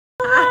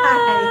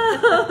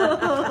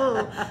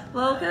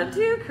Welcome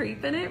to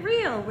Creepin' It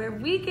Real, where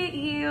we get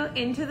you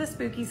into the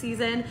spooky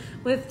season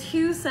with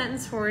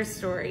 2-sentence horror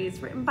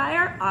stories written by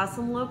our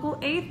awesome local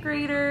 8th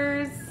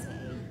graders.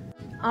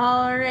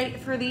 All right,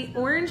 for the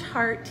Orange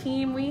Heart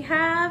team, we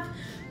have,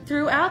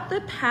 throughout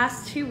the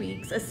past 2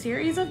 weeks, a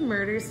series of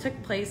murders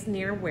took place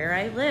near where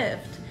I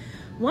lived.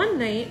 One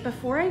night,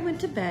 before I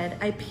went to bed,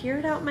 I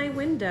peered out my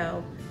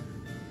window,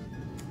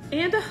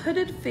 and a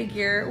hooded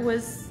figure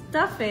was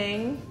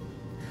stuffing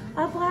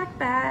a black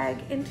bag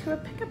into a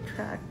pickup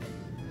truck.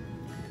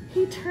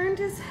 He turned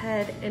his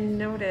head and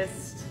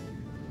noticed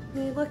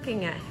me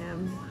looking at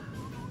him.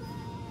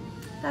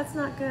 That's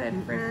not good,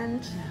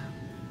 friend.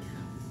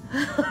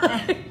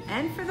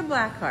 And for the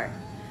black heart,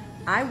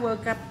 I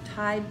woke up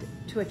tied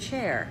to a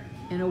chair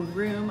in a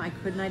room I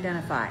couldn't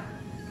identify.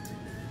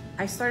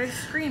 I started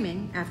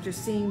screaming after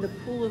seeing the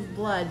pool of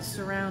blood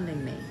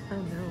surrounding me. Oh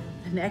no.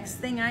 The next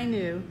thing I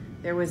knew,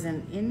 there was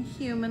an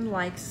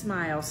inhuman-like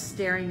smile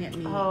staring at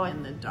me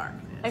in the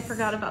darkness. I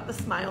forgot about the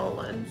smile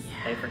ones.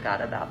 Yeah. I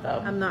forgot about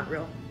them. I'm not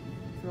real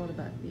thrilled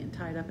about being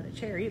tied up in a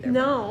chair either.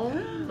 No.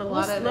 A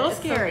little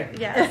scary.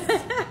 So,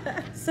 yes.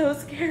 So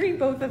scary,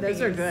 both of these.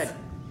 Those are good.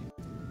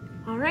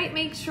 All right,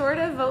 make sure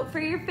to vote for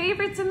your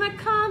favorites in the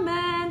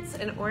comments.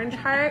 An orange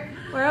heart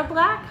or a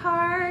black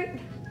heart.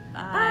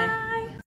 Bye.